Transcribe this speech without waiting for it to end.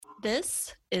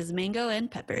This is Mango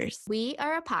and Peppers. We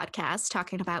are a podcast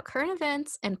talking about current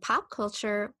events and pop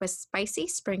culture with spicy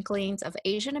sprinklings of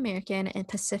Asian American and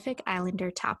Pacific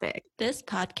Islander topic. This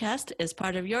podcast is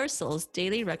part of your soul's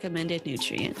daily recommended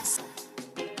nutrients.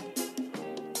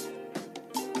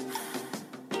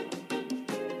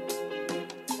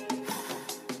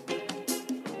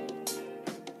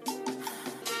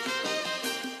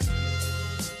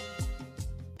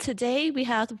 Today, we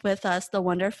have with us the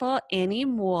wonderful Annie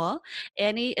Moore.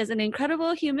 Annie is an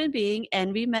incredible human being,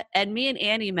 and me and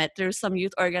Annie met through some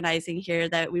youth organizing here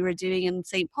that we were doing in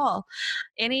St. Paul.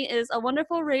 Annie is a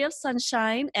wonderful ray of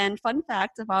sunshine, and fun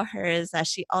fact about her is that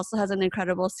she also has an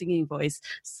incredible singing voice.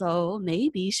 So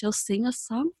maybe she'll sing a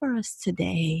song for us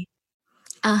today.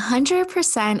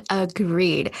 100%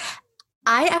 agreed.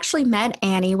 I actually met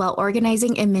Annie while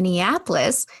organizing in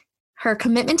Minneapolis. Her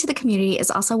commitment to the community is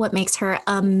also what makes her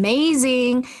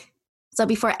amazing. So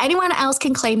before anyone else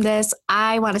can claim this,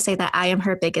 I want to say that I am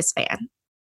her biggest fan.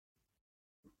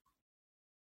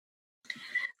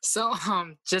 So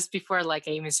just before I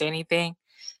even say anything,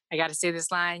 I got to say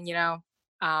this line,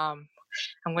 I'm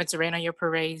going to rain on your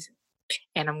parade,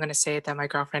 and I'm going to say that my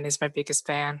girlfriend is my biggest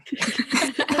fan.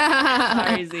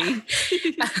 Sorry, Z.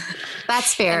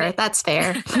 That's fair. That's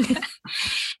fair.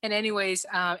 And anyways,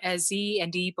 as Z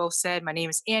and D both said, my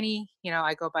name is Annie.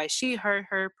 I go by she,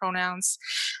 her pronouns.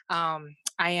 I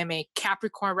am a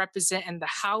Capricorn represent in the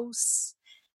house.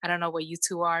 I don't know what you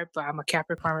two are, but I'm a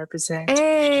Capricorn represent.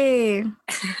 Hey.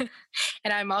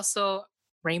 And I'm also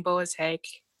rainbow as heck,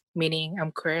 meaning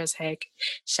I'm queer as heck.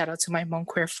 Shout out to my Hmong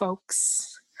queer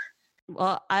folks.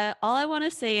 Well, all I want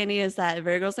to say, Annie, is that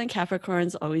Virgos and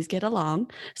Capricorns always get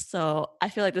along. So I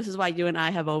feel like this is why you and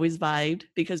I have always vibed,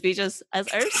 because we just, as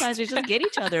earth signs, we just get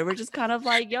each other. We're just kind of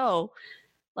like, yo,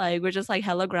 we're just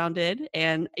hella grounded.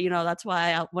 And, that's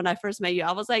why when I first met you,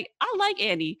 I was like, I like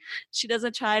Annie. She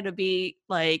doesn't try to be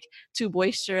too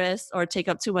boisterous or take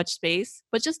up too much space,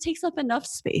 but just takes up enough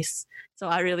space. So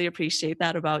I really appreciate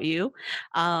that about you.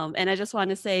 And I just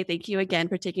want to say thank you again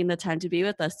for taking the time to be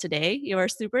with us today. You are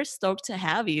super stoked to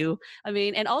have you.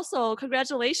 And also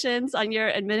congratulations on your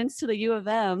admittance to the U of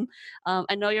M.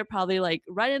 I know you're probably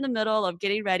right in the middle of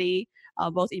getting ready,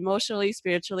 both emotionally,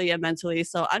 spiritually, and mentally.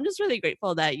 So I'm just really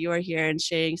grateful that you are here and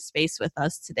sharing space with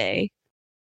us today.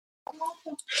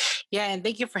 Yeah, and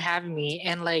thank you for having me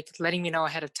and letting me know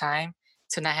ahead of time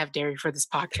to not have dairy for this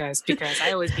podcast, because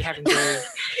I always be having dairy.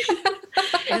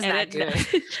 It's not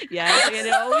good. Yeah, and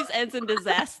it always ends in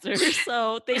disaster.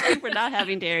 So thank you for not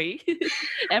having dairy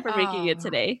and for making it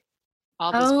today.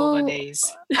 All those boba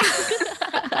days.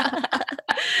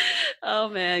 Oh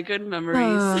man, good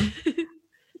memories.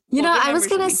 I was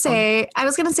going to say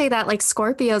that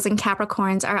Scorpios and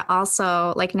Capricorns are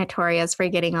also notorious for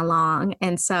getting along.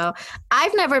 And so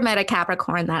I've never met a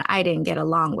Capricorn that I didn't get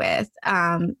along with,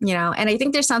 and I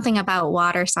think there's something about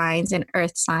water signs and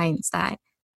earth signs that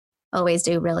always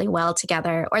do really well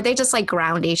together, or they just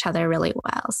ground each other really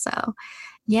well. So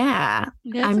yeah,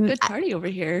 it's a good party over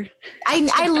here.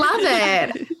 I love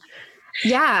it.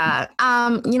 Yeah.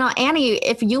 Annie,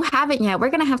 if you haven't yet, we're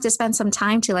going to have to spend some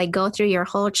time to go through your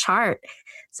whole chart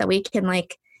so we can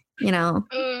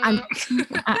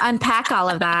unpack all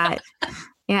of that.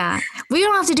 Yeah. We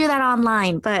don't have to do that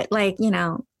online, but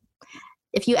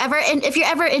if you're ever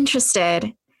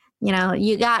interested,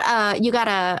 you got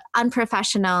a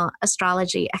unprofessional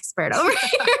astrology expert over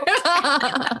here.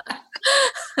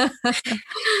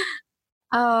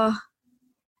 Oh,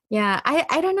 yeah,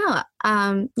 I don't know.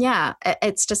 Yeah,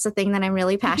 it's just a thing that I'm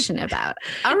really passionate about.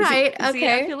 All right. Okay. See,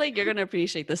 I feel like you're going to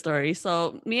appreciate the story.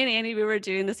 So me and Annie, we were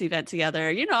doing this event together.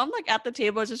 I'm at the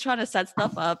table just trying to set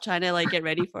stuff up, trying to get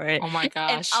ready for it. Oh my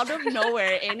gosh. And out of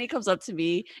nowhere, Annie comes up to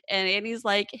me and Annie's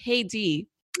like, "Hey D,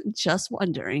 just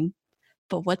wondering,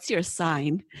 but what's your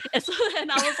sign?"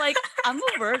 And I was like, I'm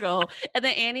a Virgo. And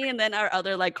then Annie and then our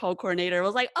other co-coordinator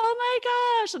was like, oh my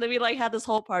gosh. And then we had this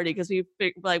whole party because we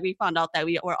found out that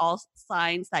we were all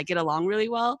signs that get along really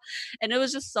well. And it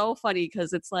was just so funny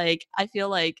because it's I feel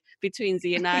like between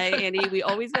Z and I, Annie, we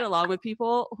always get along with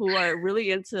people who are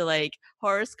really into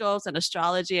horoscopes and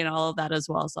astrology and all of that as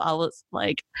well. So I was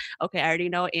like, okay, I already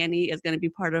know Annie is going to be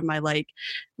part of my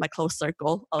my close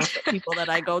circle of people that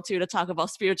I go to talk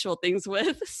about spiritual things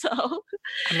with. So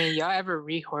y'all ever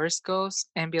read horoscopes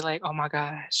and be like, oh my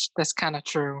gosh, that's kind of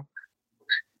true?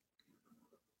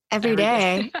 Every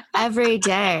day. Every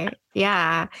day.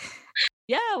 Yeah.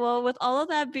 Yeah, well, with all of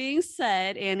that being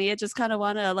said, Annie, I just kind of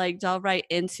want to delve right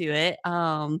into it.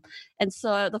 And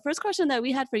so the first question that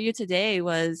we had for you today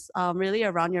was really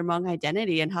around your Hmong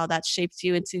identity and how that shaped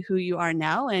you into who you are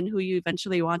now and who you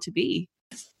eventually want to be.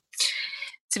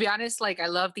 to be honest, like I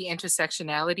love the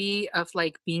intersectionality of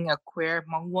like being a queer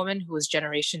Hmong woman who is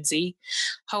Generation Z.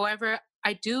 However,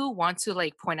 I do want to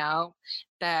like point out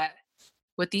that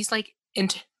with these like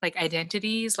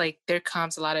identities, like there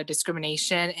comes a lot of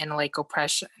discrimination and like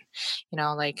oppression,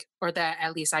 like or that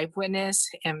at least I've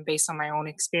witnessed and based on my own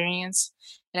experience.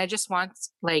 And I just want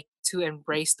like to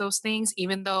embrace those things,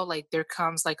 even though like there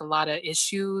comes like a lot of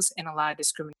issues and a lot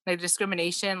of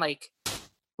discrimination like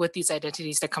with these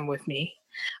identities that come with me.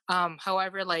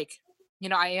 However, like,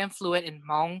 I am fluent in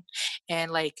Hmong,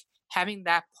 and like having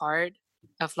that part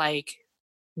of like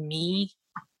me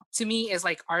to me is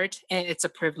like art, and it's a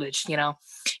privilege,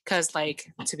 because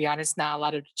like to be honest, not a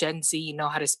lot of Gen Z know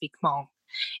how to speak Hmong,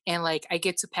 and like I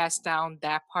get to pass down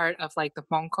that part of like the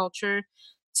Hmong culture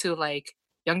to like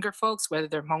younger folks, whether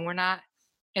they're Hmong or not,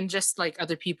 and just like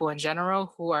other people in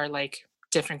general who are like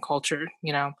different culture,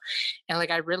 and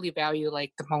like I really value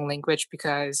like the Hmong language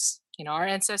because our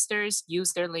ancestors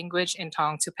used their language and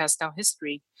tongue to pass down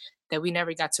history that we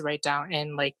never got to write down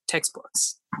in like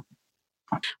textbooks.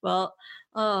 Well,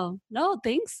 oh, no,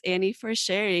 thanks, Annie, for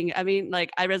sharing. I mean, like,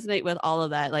 I resonate with all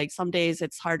of that. Like, some days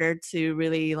it's harder to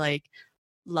really like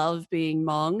love being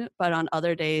Hmong, but on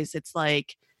other days it's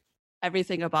like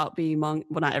everything about being Hmong,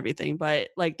 well, not everything, but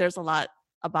like there's a lot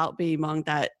about being Hmong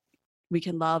that we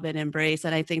can love and embrace.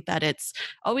 And I think that it's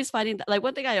always finding that, like,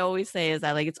 one thing I always say is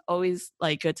that like it's always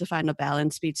like good to find a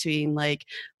balance between like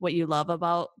what you love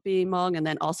about being Hmong and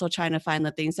then also trying to find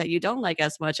the things that you don't like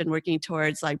as much and working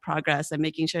towards like progress and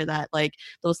making sure that like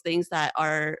those things that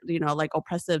are, like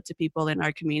oppressive to people in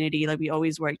our community, like we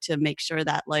always work to make sure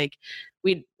that like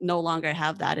we no longer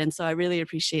have that. And so I really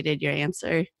appreciated your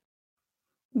answer.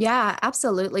 Yeah,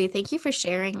 absolutely. Thank you for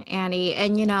sharing, Annie.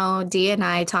 And, Dee and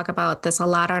I talk about this a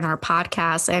lot on our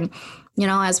podcast. And,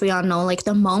 as we all know, like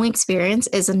the Hmong experience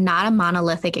is not a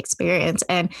monolithic experience.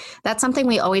 And that's something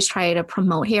we always try to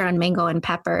promote here on Mango and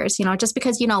Peppers. Just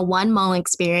because one Hmong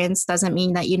experience doesn't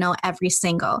mean that you know every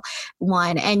single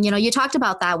one. And, you talked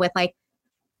about that with like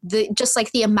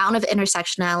the amount of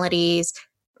intersectionalities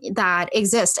that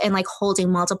exist and like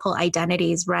holding multiple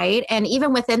identities, right? And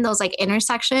even within those like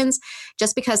intersections,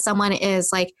 just because someone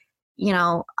is like,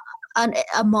 a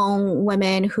Hmong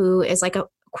woman who is like a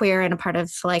queer and a part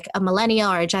of like a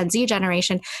millennial or a Gen Z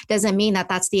generation doesn't mean that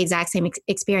that's the exact same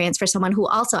experience for someone who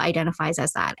also identifies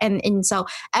as that. And so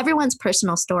everyone's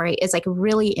personal story is like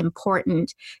really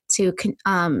important to,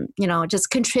 just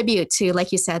contribute to,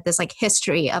 like you said, this like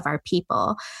history of our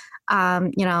people,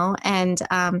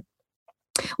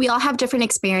 we all have different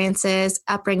experiences,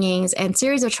 upbringings, and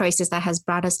series of choices that has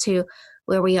brought us to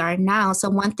where we are now. So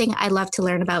one thing I'd love to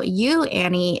learn about you,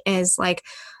 Annie, is like,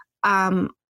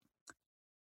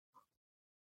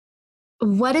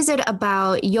 what is it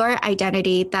about your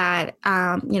identity that,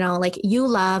 like you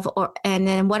love, and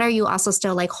then what are you also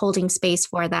still like holding space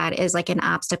for that is like an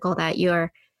obstacle that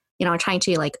you're, trying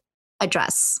to like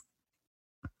address?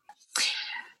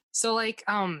 So like,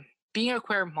 being a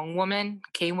queer Hmong woman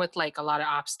came with like a lot of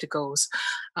obstacles.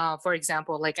 For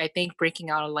example, like I think breaking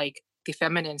out of like the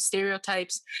feminine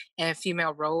stereotypes and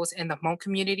female roles in the Hmong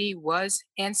community was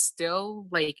and still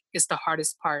like is the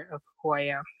hardest part of who I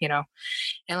am,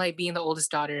 And like being the oldest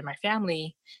daughter in my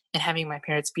family and having my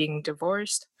parents being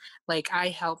divorced, like I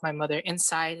help my mother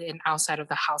inside and outside of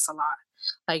the house a lot.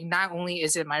 Like not only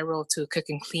is it my role to cook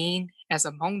and clean as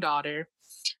a Hmong daughter,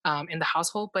 in the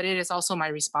household, but it is also my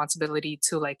responsibility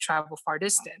to like travel far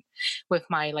distant with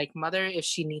my like mother if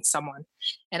she needs someone.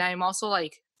 And I'm also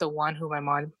like the one who my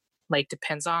mom like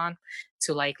depends on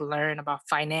to like learn about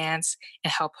finance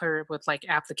and help her with like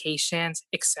applications,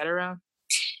 etc.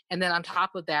 And then on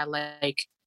top of that, like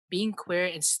being queer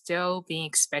and still being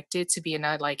expected to be in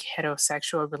a like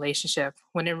heterosexual relationship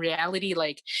when in reality,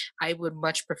 like I would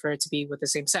much prefer to be with the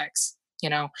same sex,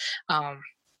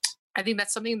 I think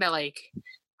that's something that like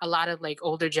a lot of like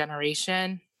older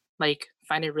generation like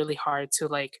find it really hard to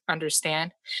like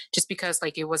understand just because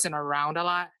like it wasn't around a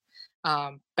lot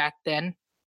back then.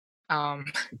 um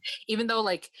Even though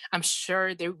like I'm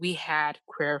sure that we had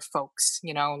queer folks,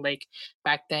 like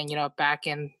back then, back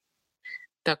in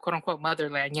the quote unquote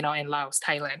motherland, in Laos,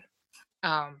 Thailand.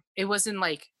 It wasn't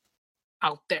like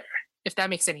out there, if that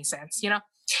makes any sense,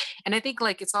 And I think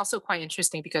like it's also quite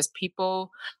interesting because people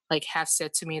like have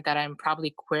said to me that I'm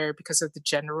probably queer because of the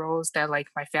gender roles that like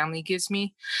my family gives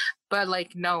me. But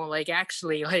like no, like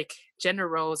actually like gender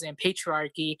roles and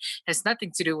patriarchy has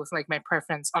nothing to do with like my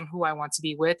preference on who I want to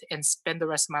be with and spend the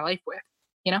rest of my life with,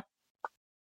 you know?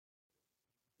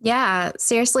 Yeah,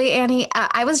 seriously, Annie,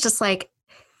 I was just like,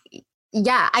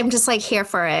 yeah, I'm just like here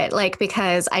for it, like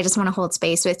because I just want to hold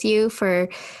space with you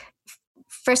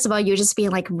first of all, you just being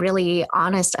like really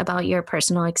honest about your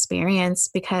personal experience,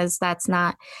 because that's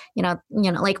not,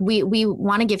 like we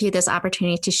want to give you this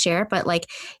opportunity to share, but like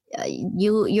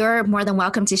you're more than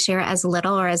welcome to share as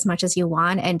little or as much as you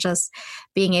want. And just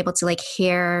being able to like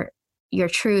hear your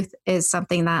truth is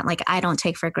something that like I don't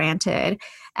take for granted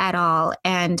at all.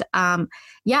 And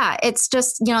it's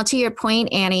just, to your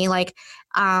point, Annie, like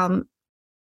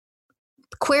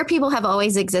queer people have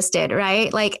always existed,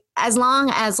 right? Like as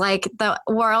long as like the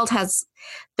world has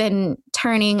been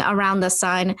turning around the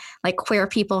sun, like queer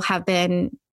people have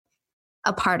been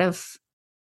a part of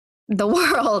the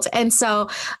world. And so,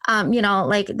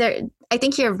 like I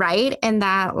think you're right in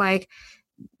that, like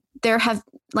there have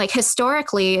like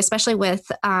historically, especially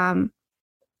with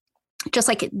just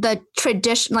like the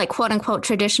tradition, like quote unquote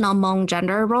traditional Hmong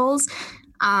gender roles,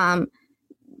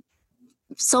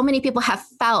 so many people have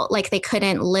felt like they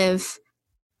couldn't live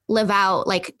out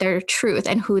like their truth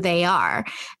and who they are.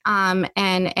 And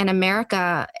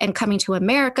America, and coming to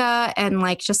America, and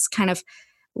like just kind of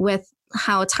with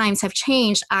how times have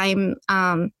changed, I'm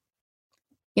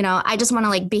I just want to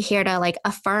like be here to like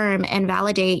affirm and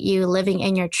validate you living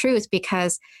in your truth,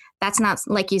 because that's not,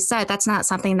 like you said, that's not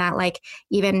something that like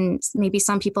even maybe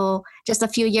some people just a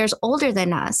few years older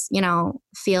than us,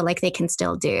 feel like they can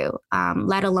still do,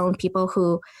 let alone people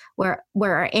who were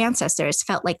our ancestors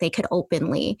felt like they could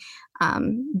openly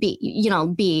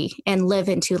be and live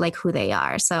into like who they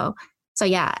are. So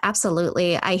yeah,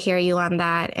 absolutely. I hear you on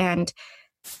that. And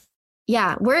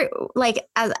yeah, we're like,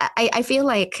 I feel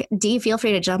like Dee, feel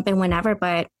free to jump in whenever,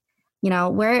 but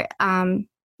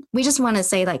we just want to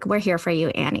say like, we're here for you,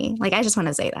 Annie. Like, I just want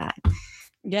to say that.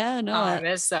 Yeah, no.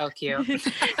 That's so cute.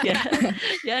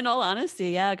 Yeah, in all honesty.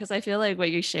 Yeah. Cause I feel like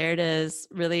what you shared is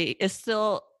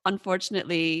still,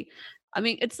 unfortunately, I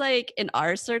mean, it's like in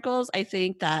our circles, I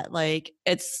think that like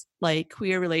it's like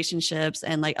queer relationships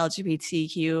and like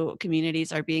LGBTQ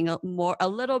communities are being a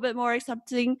little bit more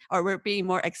accepting, or we're being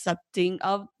more accepting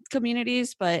of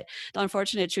communities. But the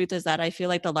unfortunate truth is that I feel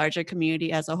like the larger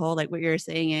community as a whole, like what you're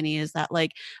saying, Annie, is that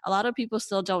like a lot of people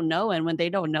still don't know. And when they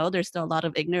don't know, there's still a lot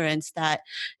of ignorance that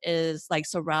is like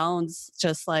surrounds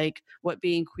just like what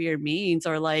being queer means,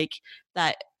 or like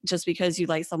that just because you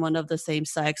like someone of the same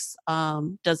sex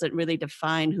doesn't really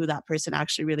define who that person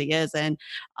actually really is. And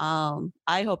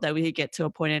I hope that we could get to a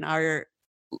point in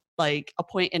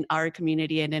our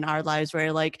community and in our lives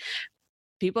where like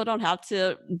people don't have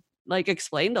to like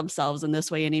explain themselves in this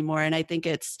way anymore. And I think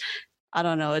I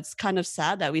don't know, it's kind of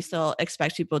sad that we still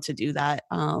expect people to do that.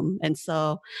 And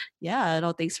so, yeah,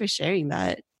 no, thanks for sharing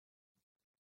that.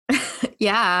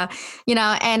 Yeah,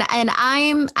 and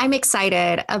I'm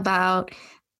excited about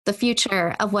the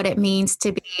future of what it means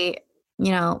to be,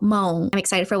 Hmong. I'm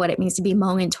excited for what it means to be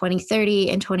Hmong in 2030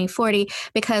 and 2040,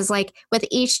 because like with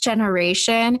each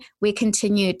generation, we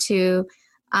continue to,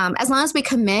 as long as we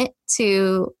commit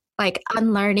to like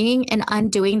unlearning and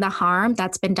undoing the harm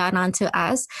that's been done onto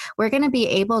us, we're going to be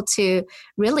able to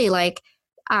really like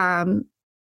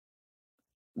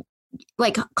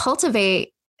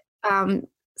cultivate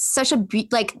such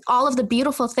like all of the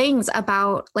beautiful things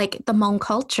about like the Hmong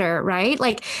culture, right?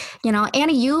 Like,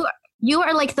 Annie, you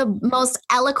are like the most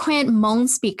eloquent Hmong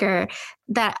speaker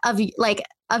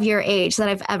of your age that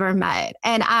I've ever met.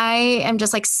 And I am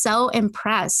just like so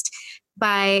impressed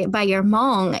by your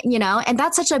Hmong, and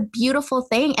that's such a beautiful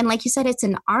thing. And like you said, it's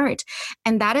an art,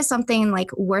 and that is something like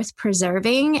worth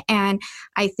preserving. And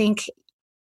I think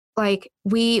like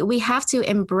we have to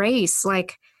embrace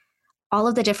like all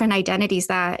of the different identities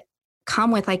that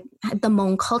come with like the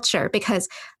Hmong culture, because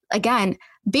again,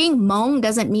 being Hmong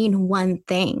doesn't mean one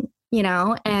thing,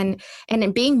 and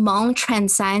being Hmong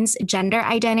transcends gender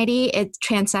identity. It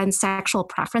transcends sexual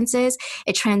preferences.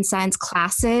 It transcends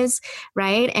classes,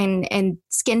 right? And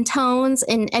skin tones.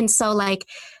 And so like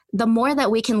the more that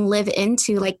we can live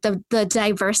into like the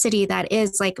diversity that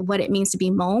is like what it means to be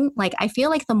Hmong, like I feel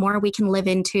like the more we can live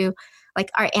into like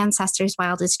our ancestors'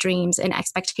 wildest dreams and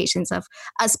expectations of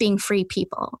us being free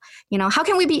people. How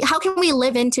can we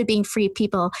live into being free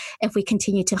people if we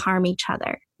continue to harm each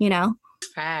other,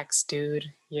 Facts, dude.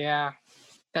 Yeah.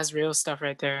 That's real stuff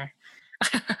right there.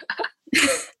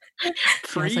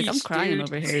 Preach, like I'm crying dude.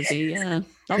 over here, Z. Yeah.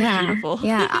 That was beautiful.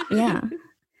 Yeah.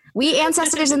 We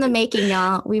ancestors in the making,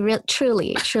 y'all. We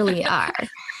truly are.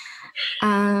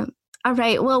 All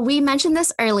right. Well, we mentioned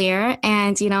this earlier,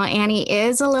 and, Annie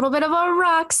is a little bit of a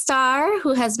rock star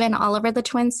who has been all over the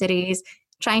Twin Cities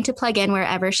trying to plug in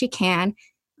wherever she can.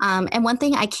 And one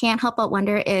thing I can't help but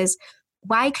wonder is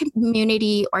why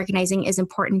community organizing is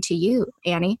important to you,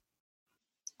 Annie?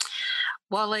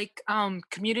 Well, like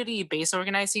community-based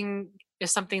organizing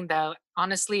is something that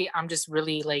honestly, I'm just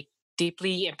really like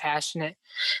deeply and passionate,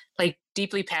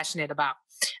 deeply passionate about.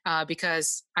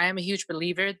 Because I am a huge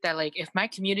believer that like if my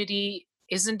community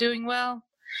isn't doing well,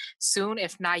 soon,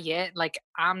 if not yet, like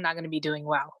I'm not gonna be doing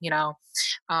well, you know.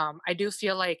 I do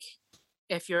feel like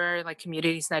if your like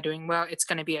community's not doing well, it's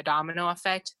gonna be a domino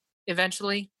effect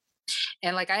eventually.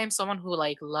 And like I am someone who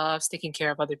like loves taking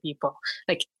care of other people.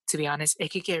 Like to be honest, it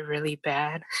could get really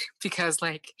bad because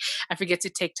like I forget to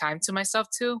take time to myself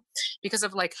too because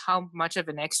of like how much of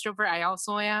an extrovert I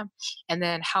also am and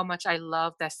then how much I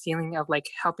love that feeling of like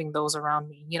helping those around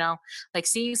me, you know? Like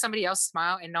seeing somebody else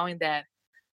smile and knowing that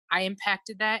I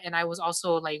impacted that and I was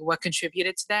also like what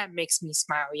contributed to that makes me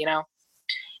smile, you know?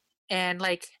 And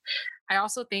like I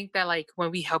also think that like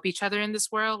when we help each other in this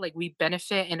world, like we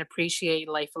benefit and appreciate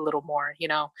life a little more, you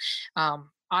know.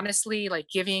 Honestly, like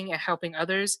giving and helping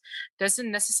others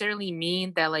doesn't necessarily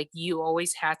mean that like you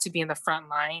always have to be in the front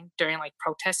line during like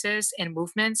protests and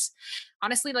movements.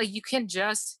 Honestly, like you can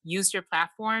just use your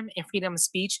platform and freedom of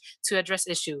speech to address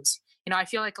issues. You know, I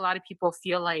feel like a lot of people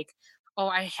feel like, oh,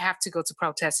 I have to go to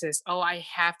protests. Oh, I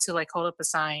have to like hold up a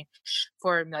sign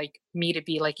for like me to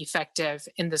be like effective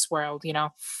in this world, you know.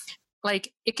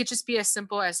 Like it could just be as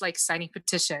simple as like signing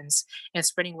petitions and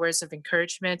spreading words of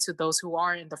encouragement to those who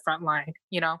are in the front line,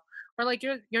 you know, or like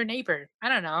your neighbor. I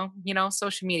don't know, you know,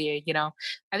 social media, you know.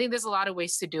 I think there's a lot of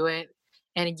ways to do it.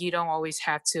 And you don't always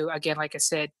have to, again, like I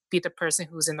said, be the person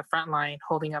who's in the front line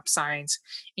holding up signs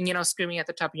and, you know, screaming at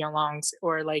the top of your lungs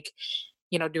or like,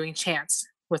 you know, doing chants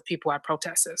with people at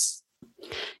protests.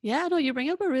 Yeah, no, you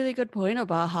bring up a really good point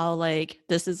about how like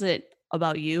this isn't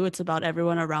about you, it's about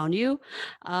everyone around you.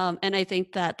 And I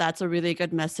think that that's a really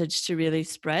good message to really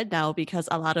spread now because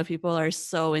a lot of people are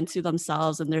so into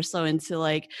themselves and they're so into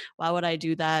like, why would I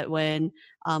do that when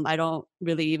I don't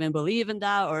really even believe in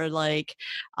that? Or like,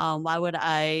 why would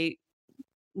I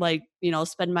like, you know,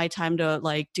 spend my time to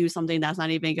like do something that's not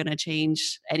even going to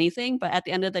change anything. But at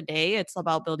the end of the day, it's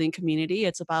about building community.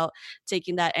 It's about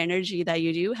taking that energy that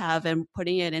you do have and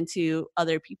putting it into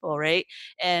other people, right?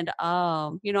 And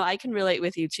you know, I can relate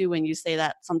with you too when you say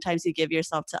that sometimes you give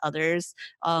yourself to others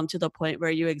to the point where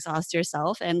you exhaust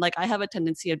yourself. And like I have a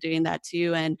tendency of doing that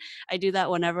too. And I do that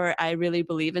whenever I really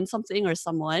believe in something or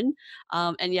someone.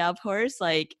 And yeah, of course,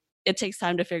 like it takes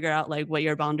time to figure out like what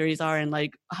your boundaries are and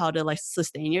like how to like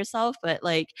sustain yourself. But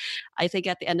like I think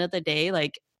at the end of the day,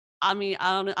 like I mean,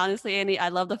 honestly, Annie, I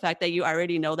love the fact that you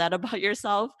already know that about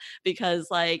yourself because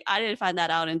like I didn't find that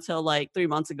out until like 3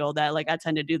 months ago that like I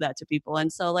tend to do that to people.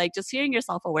 And so like just hearing your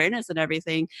self awareness and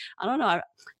everything, I don't know.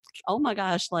 Oh my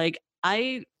gosh, like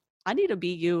I need to be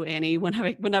you, Annie,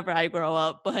 whenever I grow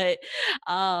up. But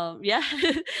yeah,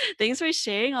 thanks for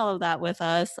sharing all of that with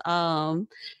us.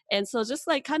 And so just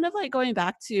like kind of like going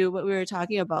back to what we were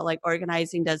talking about, like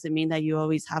organizing doesn't mean that you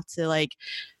always have to like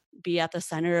be at the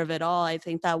center of it all. I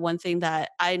think that one thing that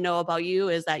I know about you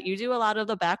is that you do a lot of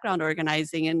the background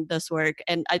organizing in this work.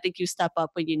 And I think you step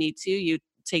up when you need to. You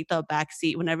take the back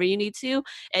seat whenever you need to.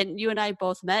 And you and I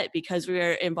both met because we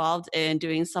were involved in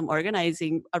doing some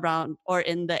organizing around or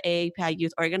in the AAPI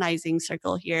youth organizing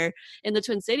circle here in the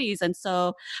Twin Cities. And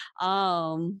so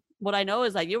what I know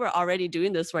is that you were already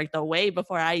doing this work the way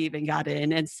before I even got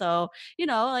in. And so, you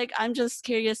know, like I'm just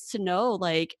curious to know,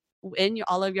 like, in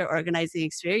all of your organizing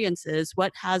experiences,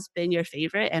 what has been your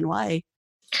favorite and why?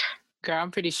 Girl,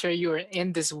 I'm pretty sure you were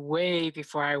in this way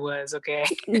before I was, okay?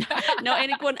 No,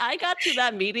 and when I got to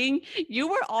that meeting, you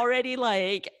were already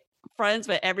like friends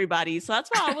with everybody. So that's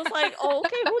why I was like, oh,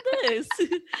 okay, who this?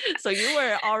 So you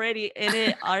were already in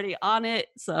it, already on it.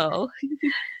 So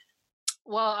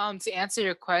Well, to answer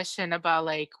your question about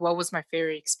like what was my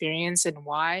favorite experience and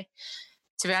why,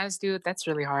 to be honest, dude, that's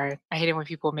really hard. I hate it when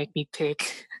people make me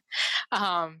pick.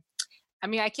 um, I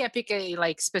mean, I can't pick a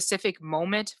like specific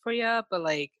moment for you, but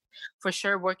like for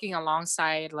sure, working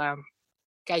alongside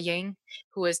Gayeng,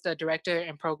 who is the director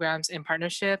and programs in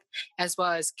partnership, as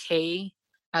well as Kay,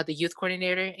 the youth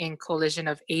coordinator in Coalition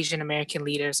of Asian American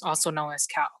Leaders, also known as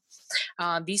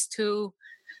CAL. These two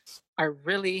are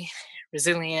really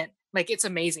resilient. Like it's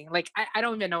amazing. Like I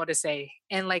don't even know what to say.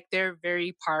 And like they're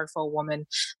very powerful women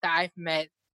that I've met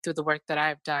through the work that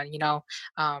I've done. You know,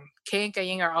 Kay and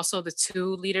Kaying are also the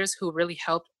two leaders who really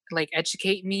helped like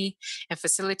educate me and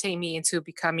facilitate me into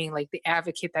becoming like the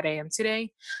advocate that I am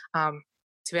today. To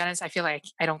be honest, I feel like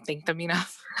I don't thank them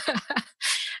enough.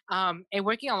 And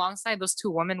working alongside those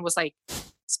two women was like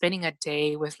spending a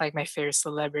day with like my favorite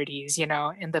celebrities, you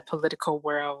know, in the political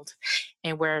world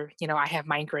and where, you know, I have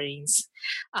migraines.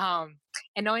 And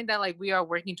knowing that like we are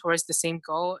working towards the same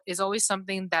goal is always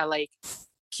something that like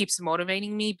keeps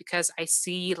motivating me because I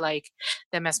see like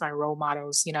them as my role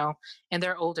models, and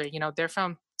they're older, they're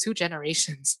from two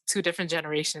different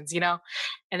generations, and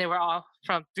they were all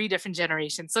from three different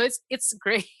generations. So it's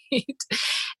great.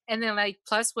 And then like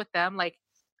plus with them, like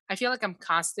I feel like I'm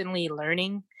constantly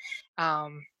learning.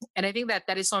 And I think that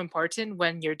that is so important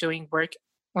when you're doing work,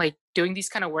 like doing these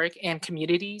kind of work in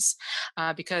communities,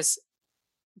 because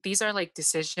these are like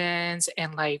decisions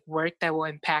and like work that will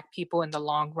impact people in the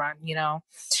long run,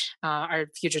 our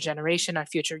future generation, our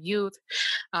future youth.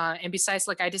 And besides,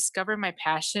 like I discovered my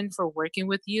passion for working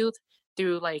with youth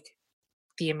through like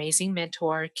the amazing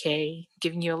mentor, Kay,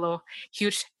 giving you a little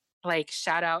huge like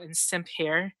shout out and simp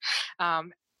here.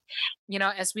 Um,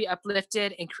 as we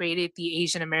uplifted and created the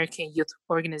Asian American Youth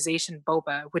Organization,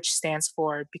 BOBA, which stands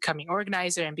for Becoming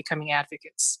Organizer and Becoming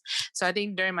Advocates. So I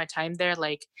think during my time there,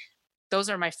 like those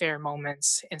are my favorite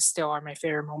moments and still are my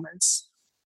favorite moments.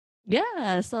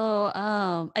 Yeah. So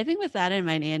I think with that in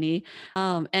mind, Annie,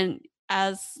 and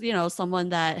as someone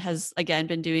that has again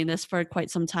been doing this for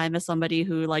quite some time, as somebody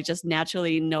who like just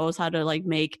naturally knows how to like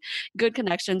make good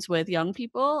connections with young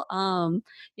people,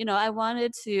 I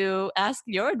wanted to ask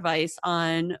your advice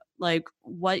on like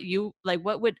what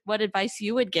advice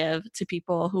you would give to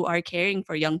people who are caring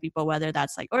for young people, whether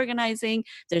that's like organizing,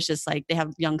 there's just like they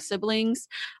have young siblings,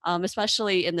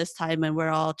 especially in this time when we're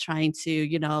all trying to,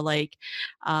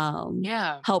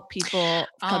 Yeah. help people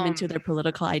come into Um, their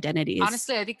political identities.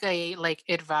 Honestly, I think I like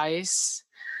advice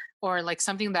or like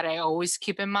something that I always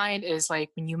keep in mind is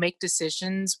like when you make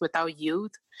decisions without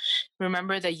youth,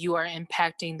 remember that you are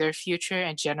impacting their future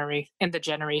and generate and the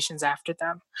generations after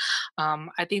them.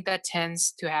 I think that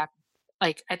tends to happen.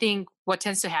 Like, I think what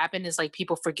tends to happen is like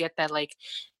people forget that like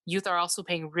youth are also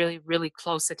paying really, really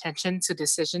close attention to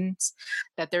decisions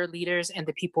that their leaders and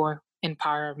the people in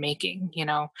power are making.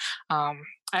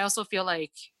 I also feel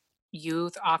like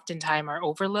youth oftentimes are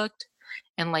overlooked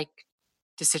and like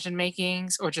decision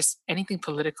makings or just anything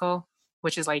political,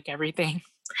 which is like everything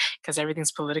because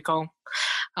everything's political.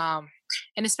 Um,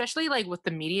 and especially like with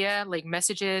the media, like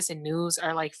messages and news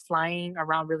are like flying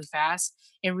around really fast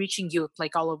and reaching youth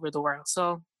like all over the world.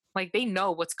 So like they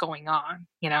know what's going on.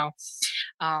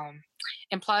 Um,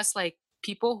 and plus, like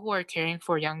people who are caring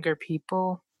for younger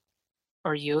people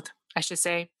or youth, I should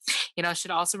say,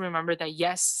 should also remember that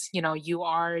yes, you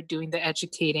are doing the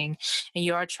educating and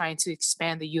you are trying to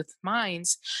expand the youth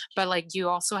minds, but like you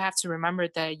also have to remember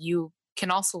that you can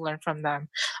also learn from them.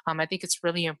 I think it's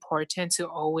really important to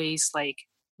always like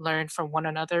learn from one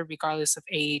another, regardless of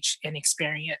age and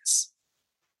experience.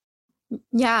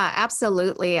 Yeah,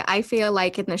 absolutely. I feel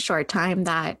like in the short time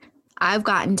that I've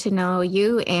gotten to know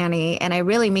you, Annie, and I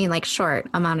really mean like short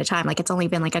amount of time, like it's only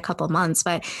been like a couple months,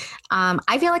 but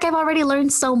I feel like I've already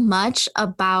learned so much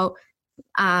about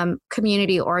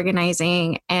community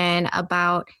organizing and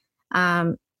about,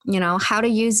 how to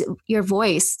use your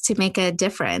voice to make a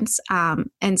difference.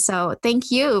 And so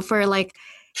thank you for like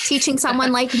teaching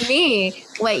someone like me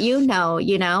what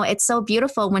it's so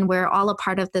beautiful when we're all a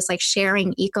part of this like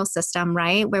sharing ecosystem,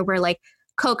 right? Where we're like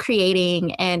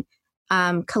co-creating and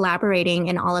collaborating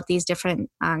in all of these different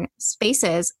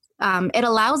spaces. It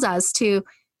allows us to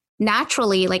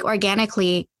naturally, like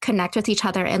organically connect with each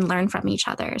other and learn from each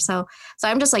other. So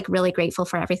I'm just like really grateful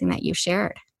for everything that you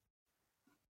shared.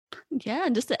 Yeah,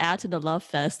 and just to add to the love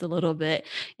fest a little bit,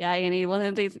 yeah, Annie, one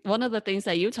of the things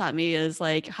that you taught me is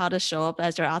like how to show up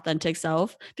as your authentic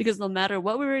self. Because no matter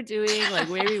what we were doing, like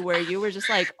where we were, you were just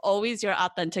like always your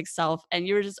authentic self, and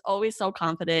you were just always so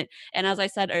confident. And as I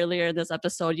said earlier in this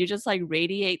episode, you just like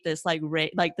radiate this like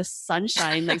the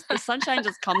sunshine, like the sunshine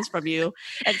just comes from you.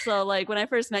 And so like when I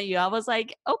first met you, I was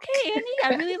like, okay, Annie,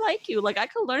 I really like you. Like I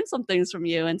could learn some things from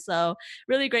you, and so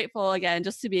really grateful again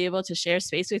just to be able to share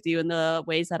space with you in the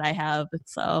ways that I have.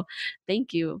 So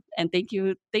thank you. And thank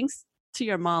you. Thanks to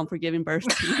your mom for giving birth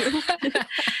to you.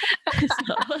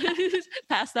 So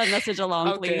pass that message along,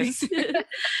 Okay. please.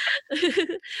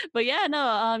 But yeah,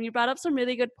 no, you brought up some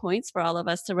really good points for all of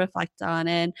us to reflect on.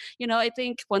 And, I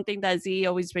think one thing that Z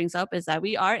always brings up is that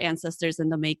we are ancestors in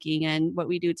the making, and what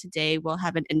we do today will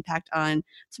have an impact on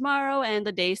tomorrow and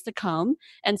the days to come.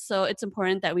 And so it's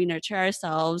important that we nurture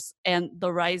ourselves and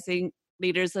the rising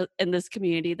leaders in this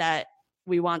community that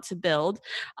we want to build.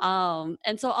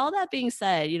 And so all that being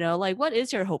said, like what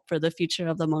is your hope for the future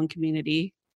of the Hmong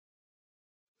community?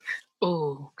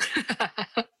 Oh.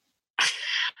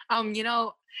 um, you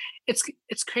know,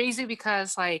 it's crazy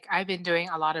because like I've been doing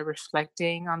a lot of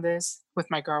reflecting on this with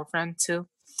my girlfriend too.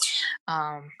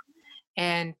 Um,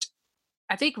 and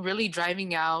I think really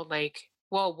driving out like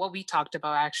well what we talked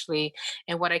about actually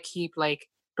and what I keep like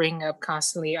bring up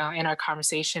constantly in our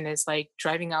conversation is like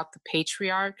driving out the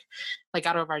patriarch, like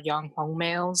out of our young Hmong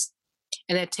males,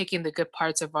 and then taking the good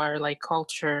parts of our like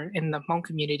culture in the Hmong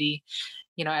community,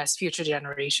 as future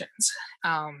generations.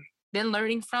 Then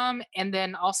learning from, and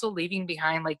then also leaving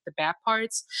behind like the bad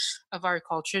parts of our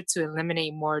culture to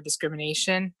eliminate more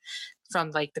discrimination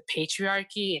from like the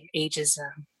patriarchy and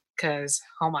ageism. Because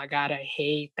oh my god, I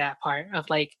hate that part of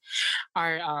like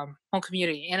our home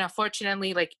community, and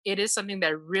unfortunately, like it is something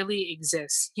that really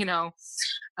exists.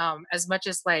 As much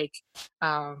as like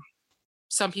um,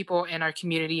 some people in our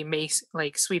community may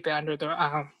like sweep it under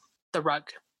the rug.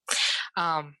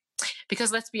 Um,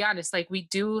 because let's be honest, like we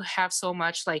do have so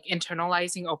much like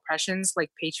internalizing oppressions,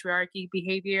 like patriarchy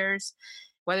behaviors,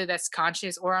 whether that's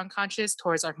conscious or unconscious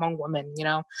towards our Hmong women.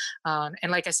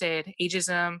 And like I said,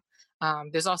 ageism.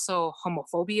 There's also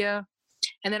homophobia,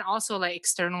 and then also like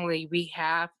externally, we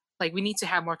need to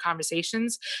have more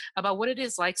conversations about what it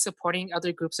is like supporting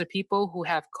other groups of people who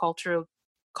have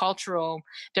cultural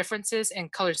differences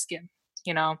and color skin.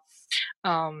 You know,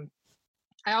 um,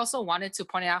 I also wanted to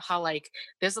point out how like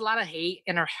there's a lot of hate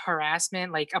and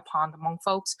harassment like upon the Hmong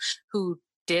folks who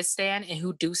did stand and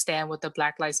who do stand with the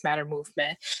Black Lives Matter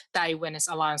movement that I witness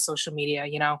a lot on social media.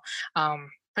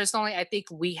 Personally, I think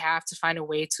we have to find a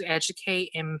way to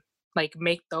educate and like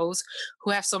make those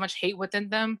who have so much hate within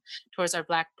them towards our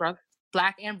black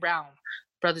and brown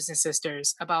brothers and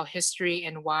sisters about history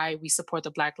and why we support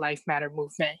the Black Lives Matter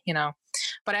movement.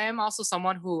 But I am also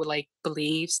someone who like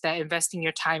believes that investing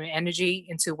your time and energy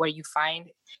into what you find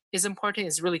is important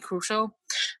is really crucial.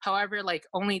 However, like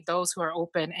only those who are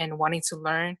open and wanting to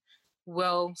learn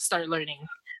will start learning.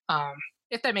 Um,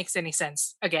 if that makes any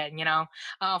sense. Again,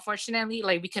 unfortunately,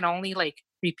 like we can only like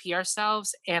repeat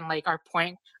ourselves and like our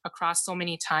point across so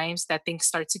many times that things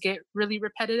start to get really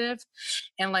repetitive,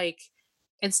 and like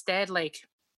instead, like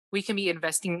we can be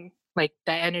investing like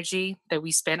that energy that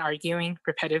we spend arguing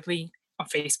repetitively on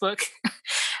Facebook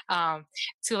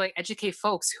to like educate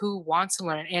folks who want to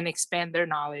learn and expand their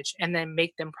knowledge and then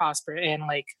make them prosper and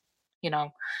like, you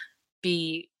know,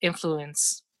 be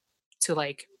influence to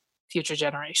like future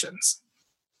generations.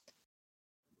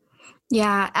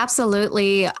 Yeah,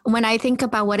 absolutely. When I think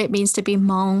about what it means to be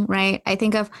Hmong, right? I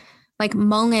think of like to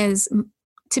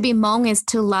be Hmong is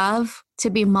to love, to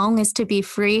be Hmong is to be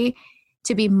free,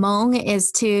 to be Hmong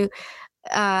is to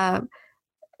uh,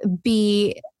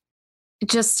 be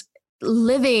just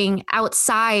living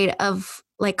outside of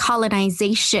like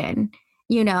colonization,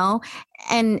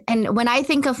 and when I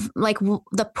think of like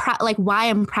like why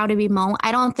I'm proud to be Hmong,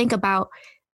 I don't think about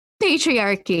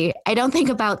patriarchy. I don't think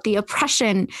about the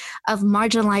oppression of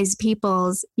marginalized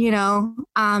peoples,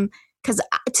 because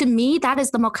to me that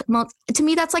is to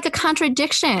me that's like a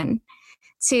contradiction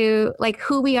to like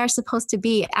who we are supposed to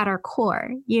be at our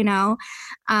core.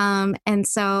 And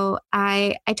so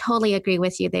I totally agree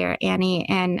with you there, Annie.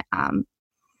 And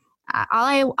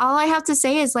all I have to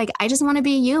say is like I just want to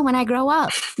be you when I grow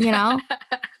up.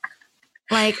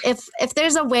 Like if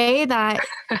there's a way that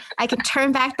I can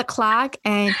turn back the clock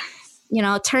and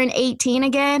turn 18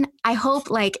 again, I hope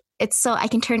like it's so I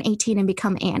can turn 18 and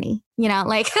become Annie.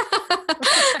 Like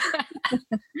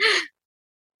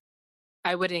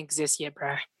I wouldn't exist yet,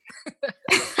 bruh.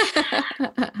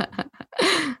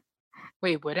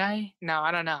 Wait, would I? No,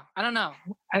 I don't know.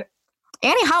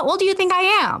 Annie, how old do you think I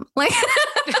am? Like,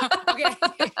 okay,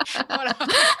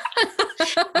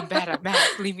 I'm bad at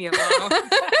math. Leave me alone.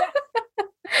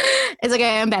 It's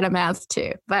okay. I'm bad at math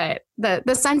too, but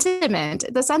the sentiment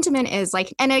is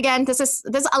like, and again, this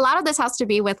a lot of this has to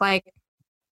be with like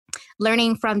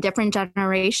learning from different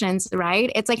generations,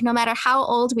 right? It's like no matter how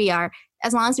old we are,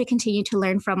 as long as we continue to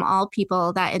learn from all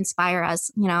people that inspire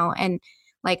us, and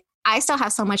like I still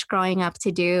have so much growing up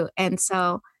to do, and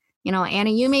so.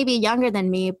 Annie, you may be younger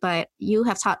than me, but you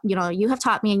have taught me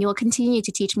and you will continue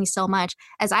to teach me so much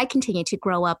as I continue to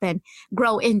grow up and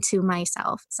grow into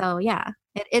myself. So yeah,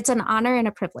 it's an honor and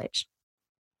a privilege.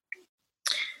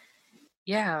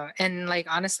 Yeah. And like,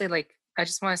 honestly, like, I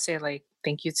just want to say like,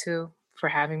 thank you too for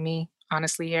having me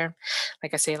honestly here.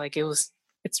 Like I say, like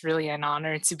it's really an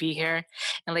honor to be here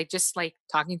and like, just like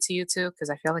talking to you too. Cause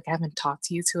I feel like I haven't talked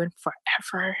to you two in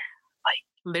forever, like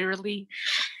literally.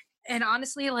 And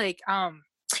honestly, like I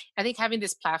think having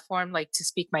this platform like to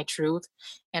speak my truth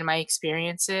and my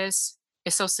experiences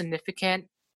is so significant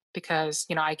because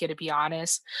I get to be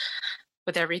honest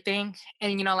with everything.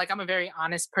 And like I'm a very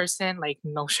honest person, like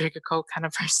no sugarcoat kind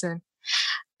of person.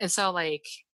 And so like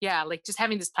yeah, like just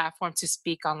having this platform to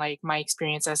speak on like my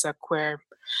experience as a queer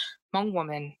Hmong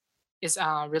woman is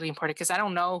really important because I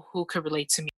don't know who could relate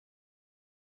to me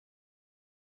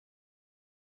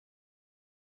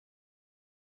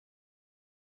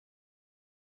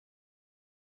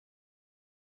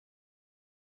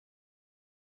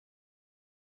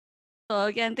So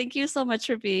again, thank you so much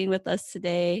for being with us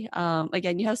today.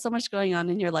 Again, you have so much going on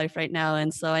in your life right now,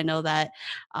 and so I know that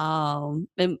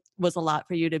it was a lot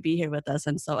for you to be here with us.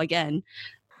 And so again,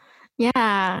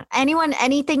 yeah.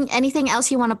 Anything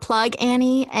else you want to plug,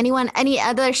 Annie? Any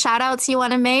other shout outs you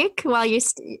want to make while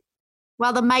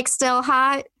while the mic's still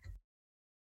hot?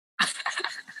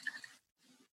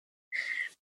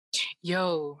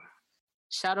 Yo,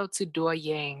 shout out to Dua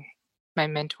Yang, my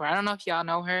mentor. I don't know if y'all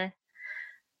know her.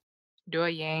 Dua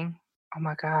Yang. Oh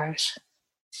my gosh.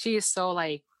 She is so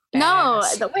like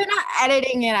badass. No, we're not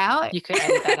editing it out. You could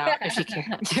edit that out if you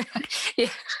can. Yeah.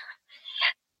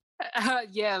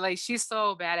 Yeah, like she's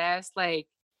so badass. Like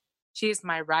she's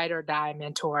my ride or die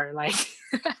mentor. Like,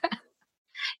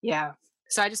 yeah.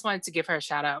 So I just wanted to give her a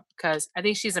shout out because I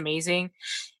think she's amazing.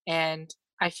 And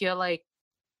I feel like,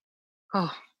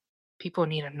 oh, people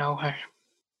need to know her.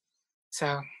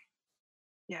 So,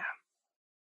 yeah.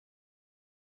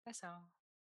 That's all.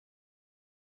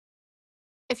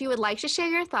 If you would like to share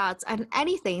your thoughts on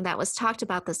anything that was talked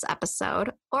about this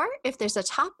episode, or if there's a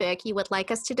topic you would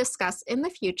like us to discuss in the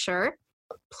future,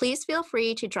 please feel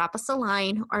free to drop us a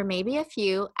line or maybe a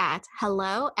few at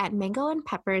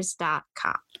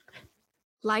hello@mangoandpeppers.com.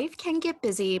 Life can get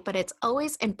busy, but it's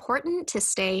always important to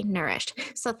stay nourished.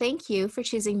 So thank you for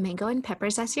choosing Mango and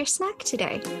Peppers as your snack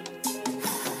today.